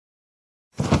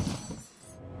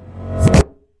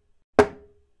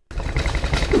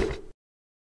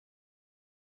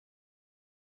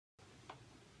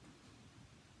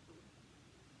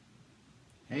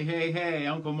Hey, hey, hey,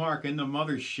 Uncle Mark in the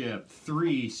mothership.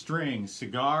 3-string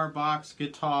cigar box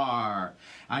guitar.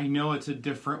 I know it's a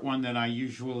different one than I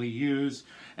usually use,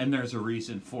 and there's a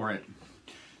reason for it.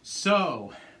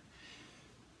 So,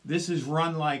 this is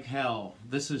Run Like Hell.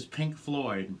 This is Pink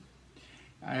Floyd.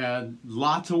 I had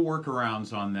lots of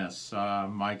workarounds on this.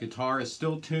 My guitar is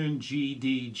still tuned G,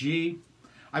 D, G.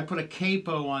 I put a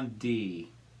capo on D.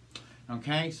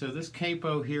 Okay, so this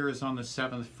capo here is on the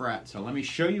 7th fret. So let me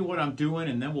show you what I'm doing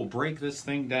and then we'll break this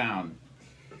thing down.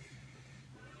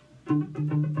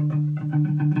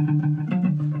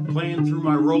 Playing through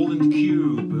my Roland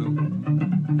Cube.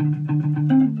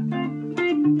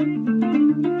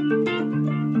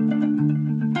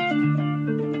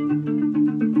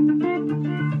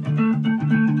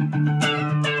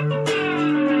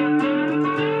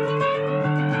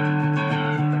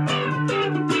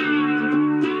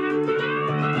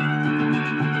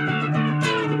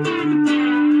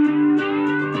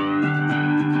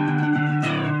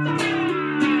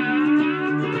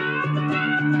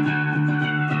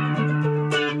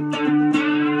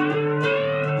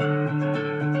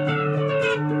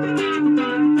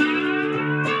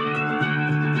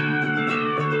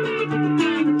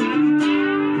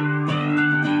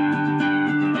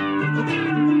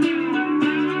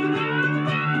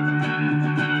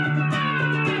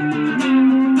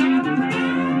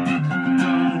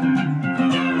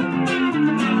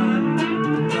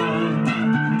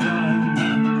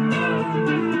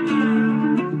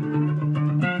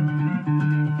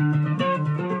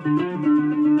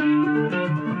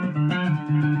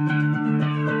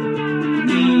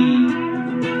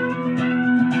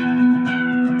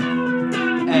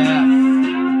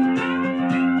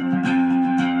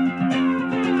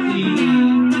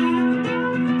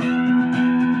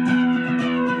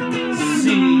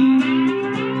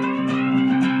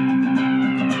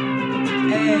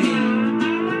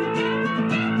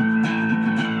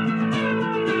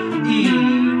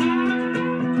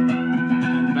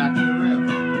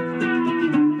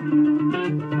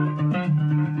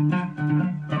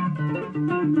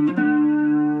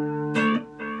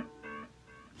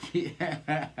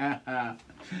 Yeah.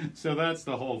 So that's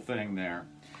the whole thing there.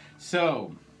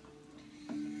 So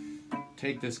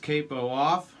take this capo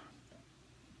off.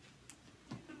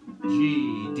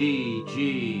 G, D,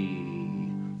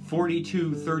 G,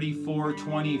 42, 34,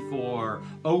 24,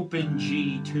 open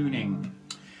G tuning.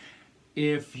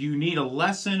 If you need a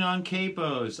lesson on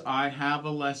capos, I have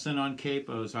a lesson on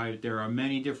capos. There are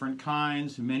many different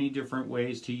kinds, many different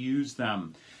ways to use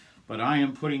them. But I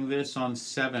am putting this on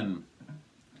 7.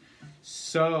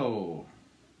 So,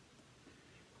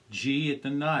 G at the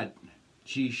nut,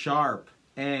 G sharp,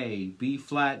 A, B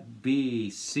flat, B,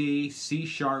 C, C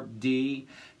sharp, D,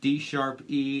 D sharp,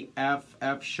 E, F,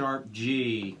 F sharp,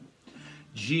 G,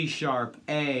 G sharp,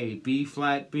 A, B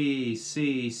flat, B,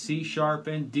 C, C sharp,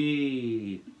 and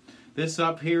D. This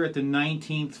up here at the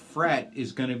 19th fret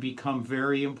is going to become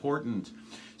very important.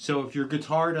 So if your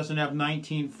guitar doesn't have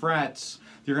 19 frets,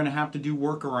 you're going to have to do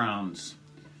workarounds.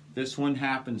 This one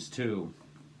happens too.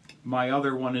 My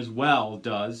other one as well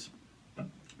does.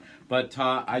 But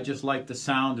I just like the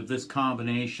sound of this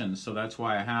combination, so that's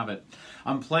why I have it.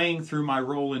 I'm playing through my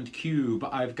Roland Cube.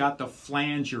 I've got the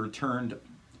flanger turned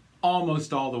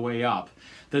almost all the way up.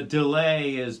 The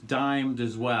delay is dimed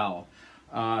as well,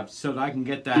 so that I can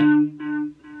get that.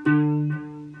 And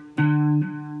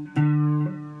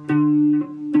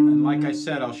like I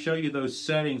said, I'll show you those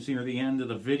settings near the end of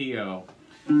the video.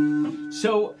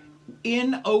 So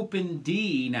in open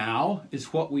D now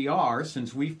is what we are,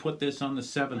 since we've put this on the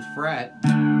 7th fret.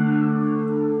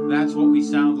 That's what we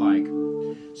sound like.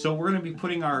 So we're going to be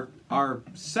putting our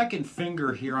second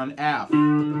finger here on F.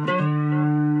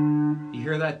 You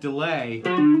hear that delay?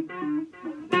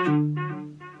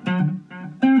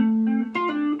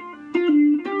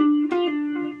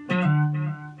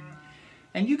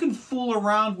 And you can fool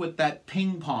around with that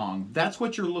ping pong. That's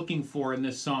what you're looking for in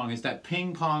this song, is that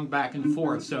ping pong back and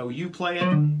forth. So you play it.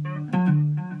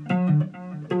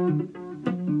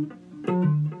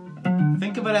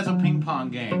 Think of it as a ping pong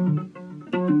game.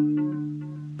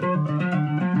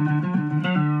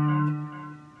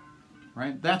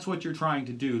 Right? That's what you're trying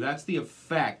to do. That's the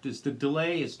effect. Is the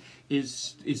delay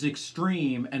is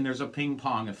extreme and there's a ping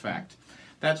pong effect.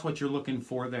 That's what you're looking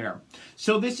for there.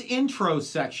 So this intro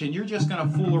section, you're just going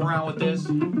to fool around with this.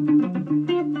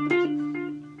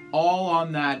 All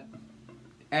on that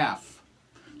F.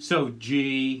 So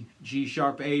G, G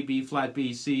sharp, A, B flat,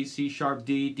 B, C, C sharp,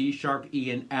 D, D sharp, E,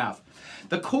 and F.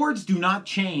 The chords do not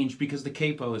change because the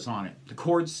capo is on it. The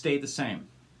chords stay the same.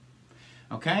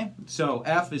 Okay? So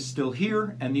F is still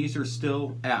here, and these are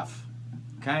still F.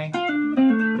 Okay?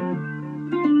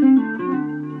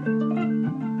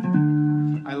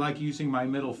 like using my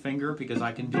middle finger because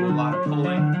I can do a lot of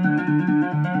pulling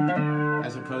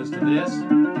as opposed to this.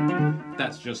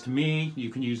 That's just me. You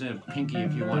can use a pinky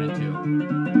if you wanted to.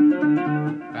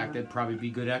 In fact, that'd probably be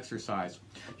good exercise.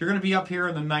 You're going to be up here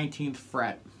in the 19th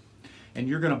fret, and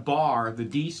you're going to bar the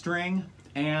D string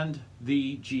and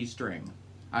the G string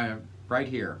right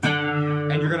here.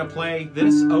 And you're going to play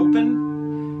this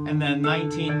open and then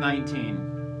 19,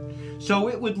 19. So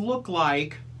it would look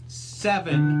like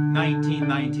 7, 19,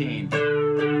 19.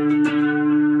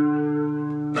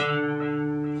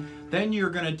 Then you're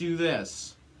going to do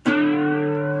this.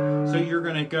 So you're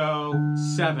going to go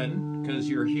 7, because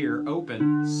you're here,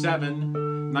 open,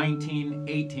 7, 19,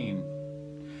 18.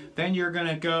 Then you're going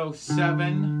to go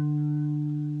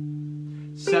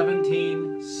 7,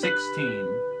 17,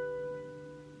 16.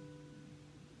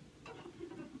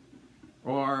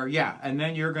 Or, yeah, and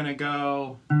then you're going to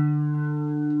go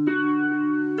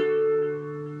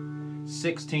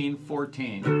 16,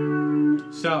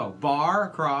 14. So, bar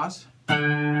across,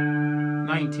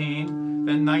 19,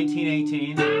 then 19,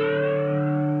 18.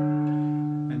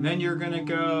 And then you're going to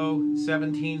go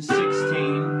 17,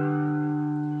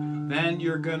 16. Then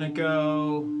you're going to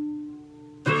go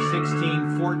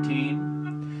 16,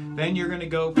 14. Then you're going to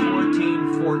go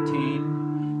 14,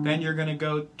 14. Then you're going to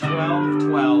go 12,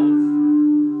 12.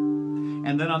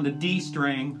 And then on the D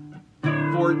string,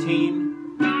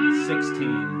 14,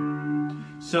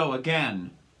 16. So again,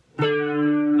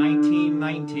 19,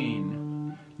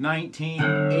 19, 19,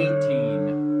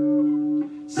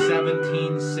 18,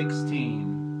 17,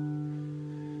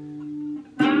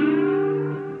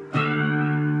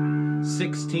 16,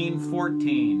 16,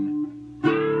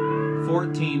 14,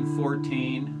 14,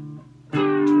 14,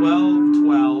 12,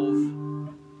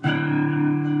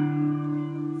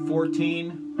 12,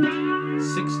 14,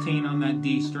 16 on that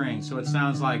D string. So it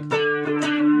sounds like...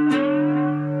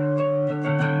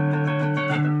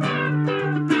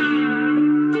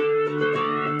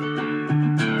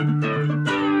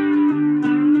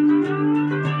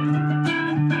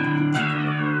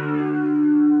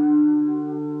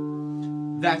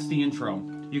 That's the intro.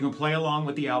 You can play along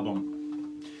with the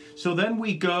album. So then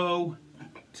we go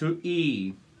to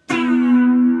E.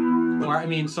 Then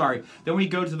we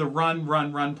go to the run,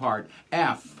 run, run part.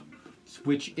 F,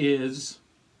 which is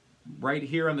right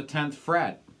here on the 10th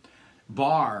fret.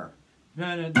 Bar.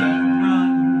 Run,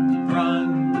 run,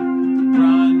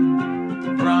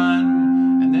 run,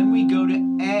 run. And then we go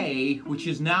to A, which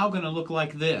is now going to look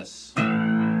like this.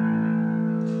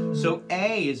 So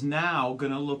A is now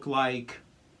going to look like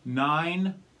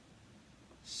 9,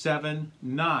 7,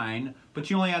 9, but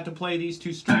you only have to play these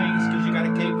two strings because you got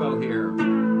a capo here.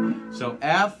 So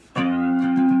F,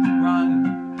 run,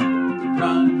 run,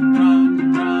 run,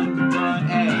 run,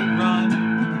 run, A, run,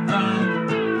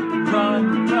 run,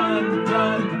 run, run,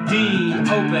 run, D,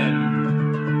 open.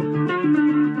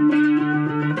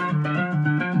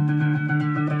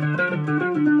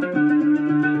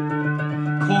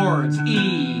 Chords,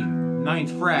 E,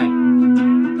 9th fret.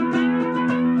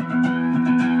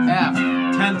 F,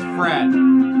 10th fret.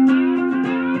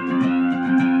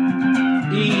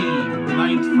 E,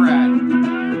 9th fret.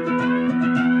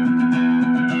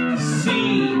 C,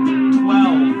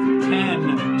 12,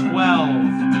 10,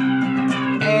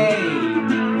 12. A,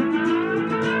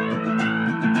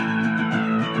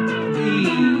 E.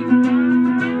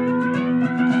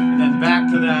 And then back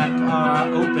to that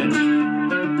open.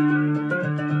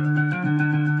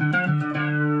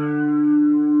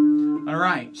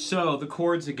 So the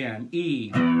chords again.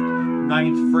 E,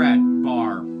 9th fret,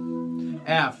 bar.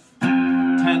 F,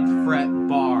 10th fret,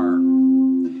 bar.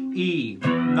 E,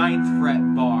 9th fret,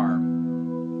 bar.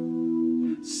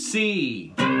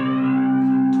 C,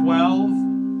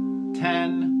 12,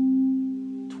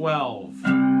 10, 12.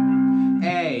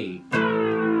 A,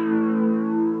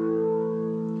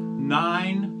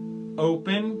 9,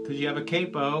 open, because you have a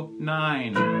capo,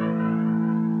 9.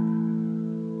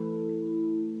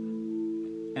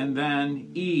 And then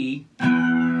E,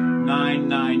 9,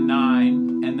 9,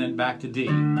 9, and then back to D.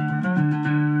 So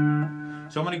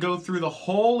I'm going to go through the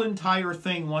whole entire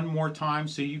thing one more time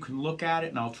so you can look at it,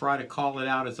 and I'll try to call it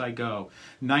out as I go.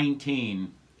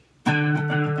 19.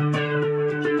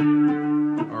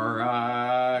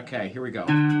 Okay, here we go.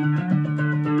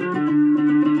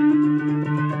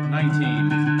 19.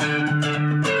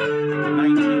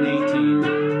 19,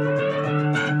 18.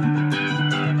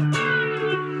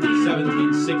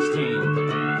 17,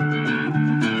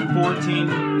 16, 14,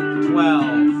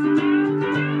 12,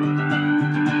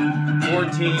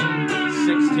 14,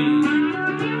 16,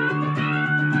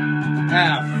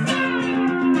 F,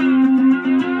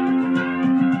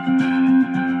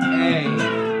 A,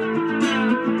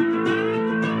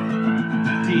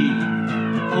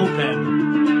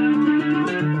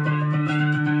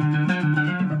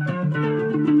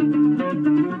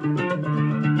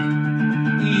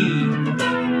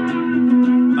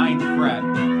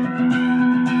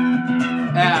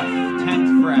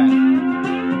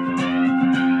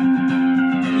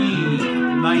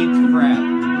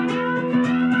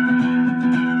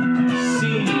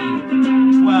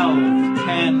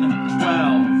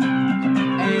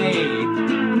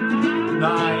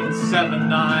 7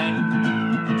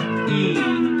 9, E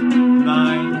 9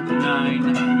 9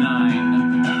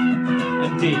 9,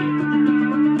 and D.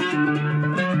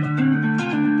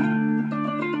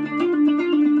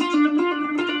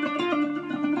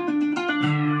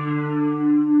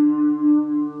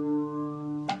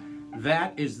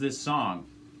 That is this song.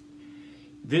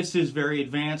 This is very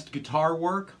advanced guitar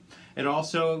work. And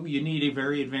also, you need a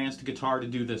very advanced guitar to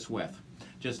do this with.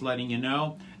 Just letting you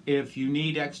know. If you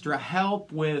need extra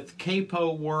help with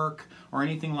capo work or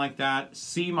anything like that,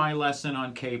 see my lesson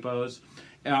on capos.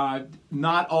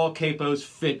 Not all capos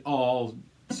fit all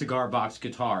cigar box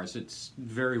guitars. It's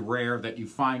very rare that you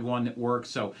find one that works,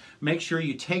 so make sure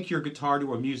you take your guitar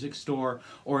to a music store,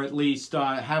 or at least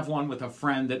have one with a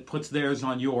friend that puts theirs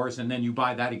on yours, and then you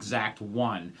buy that exact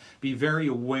one. Be very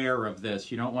aware of this.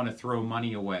 You don't want to throw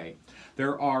money away.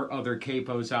 There are other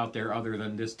capos out there other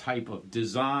than this type of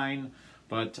design,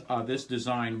 but this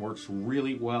design works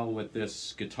really well with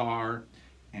this guitar,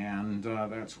 and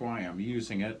that's why I'm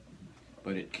using it,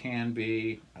 but it can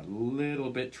be a little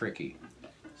bit tricky.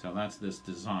 So that's this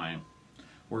design.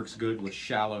 Works good with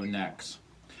shallow necks.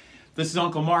 This is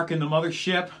Uncle Mark in the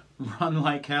Mothership. Run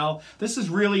like hell. This is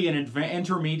really an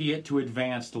intermediate to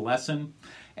advanced lesson.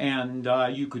 And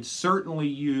you could certainly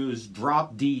use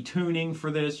drop D tuning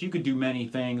for this. You could do many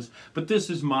things, but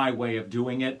this is my way of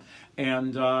doing it.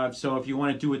 And so if you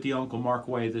want to do it the Uncle Mark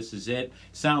way, this is it.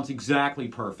 Sounds exactly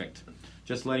perfect.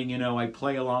 Just letting you know, I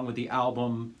play along with the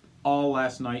album all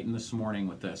last night and this morning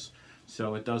with this.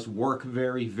 So it does work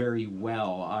very, very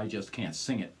well. I just can't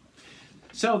sing it.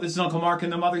 So this is Uncle Mark in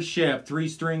the Mothership,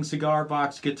 3-string cigar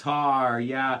box guitar.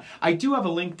 Yeah, I do have a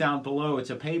link down below. It's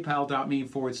a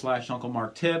paypal.me/Uncle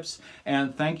Mark Tips.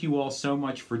 And thank you all so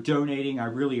much for donating. I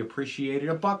really appreciate it.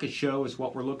 $1 a show is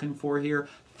what we're looking for here.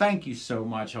 Thank you so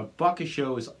much. $1 a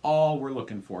show is all we're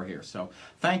looking for here. So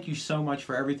thank you so much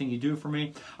for everything you do for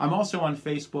me. I'm also on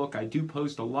Facebook. I do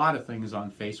post a lot of things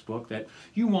on Facebook that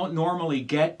you won't normally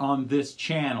get on this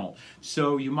channel.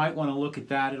 So you might want to look at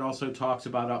that. It also talks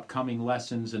about upcoming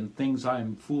lessons and things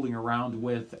I'm fooling around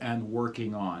with and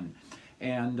working on.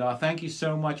 And thank you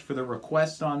so much for the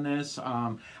request on this.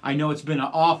 I know it's been an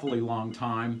awfully long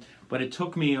time, but it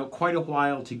took me quite a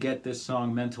while to get this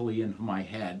song mentally into my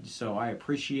head. So I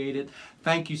appreciate it.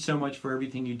 Thank you so much for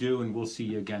everything you do, and we'll see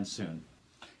you again soon.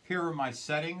 Here are my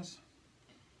settings.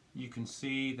 You can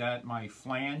see that my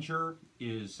flanger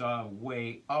is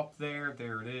way up there.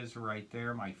 There it is right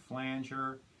there, my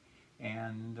flanger.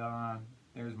 And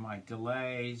there's my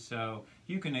delay. So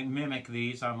you can mimic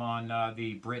these. I'm on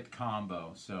the Brit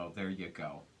combo. So there you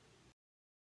go.